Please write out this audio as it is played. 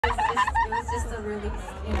just a really,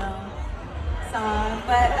 song.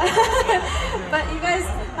 But but you guys,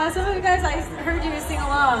 some of you guys, I heard you sing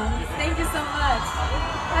along. Thank you so much.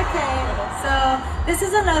 Okay, so this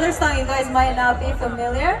is another song you guys might not be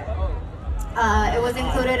familiar. It was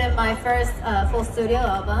included in my first full studio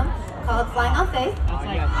album called Flying on Faith.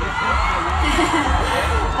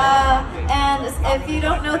 And if you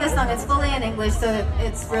don't know this song, it's fully in English, so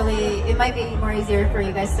it might be more easier for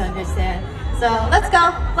you guys to understand. So let's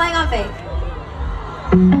go, Flying on Faith.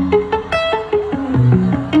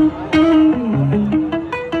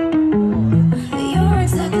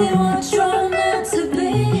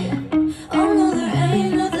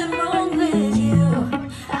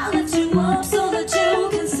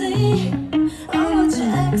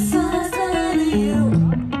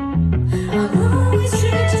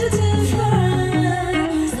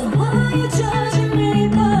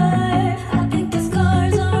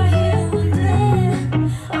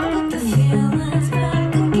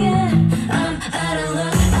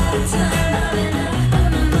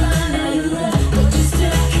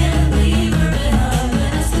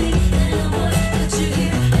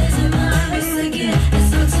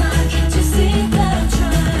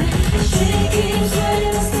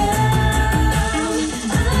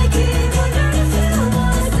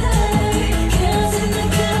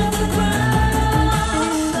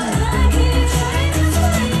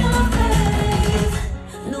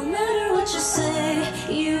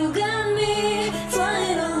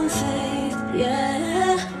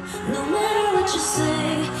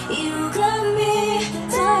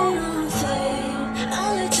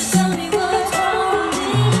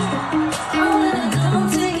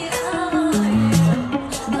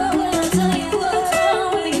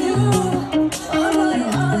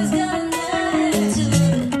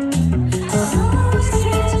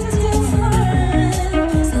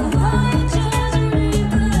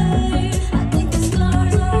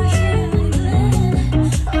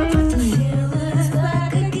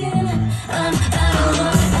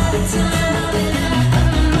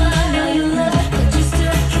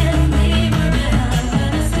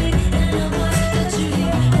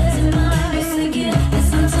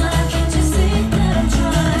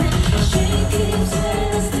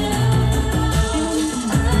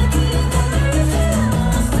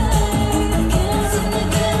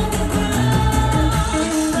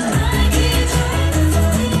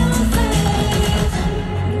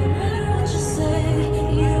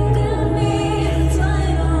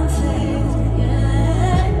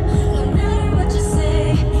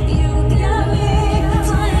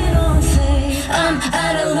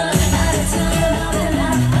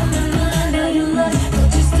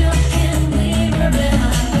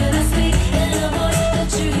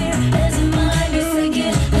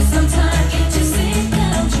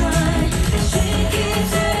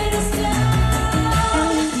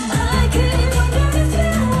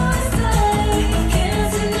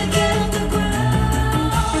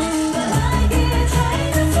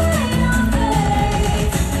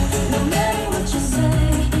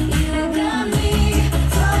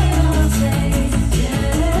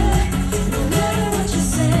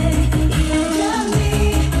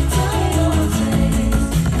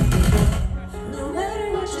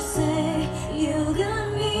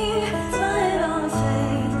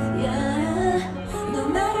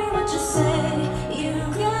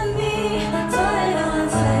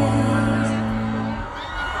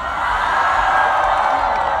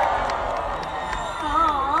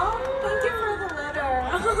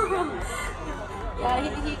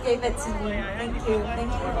 Gave it to me. Thank you.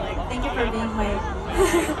 Thank you for being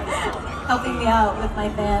helping me out with my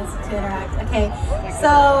fans to interact. Okay,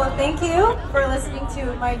 so thank you for listening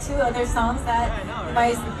to my two other songs that you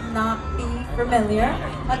might not be familiar.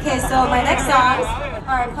 Okay, so my next songs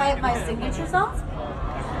are quite my signature songs.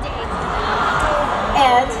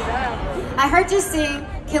 And I heard you sing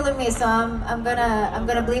 "Killing Me," so I'm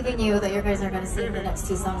gonna believe in you that you guys are gonna sing the next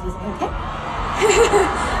two songs with me. Okay.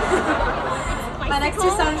 My next two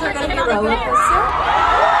songs are going to be Roller Coaster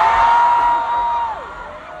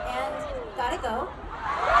and Gotta Go.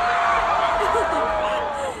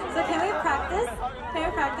 So can we practice?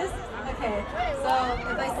 Okay, so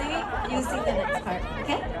if I sing it, you sing the next part,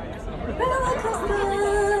 okay? Roller coaster,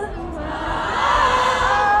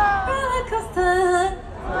 roller coaster,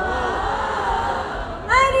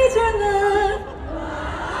 I need your love,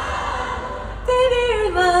 baby, your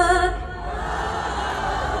love.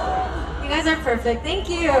 You guys are perfect. Thank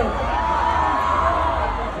you.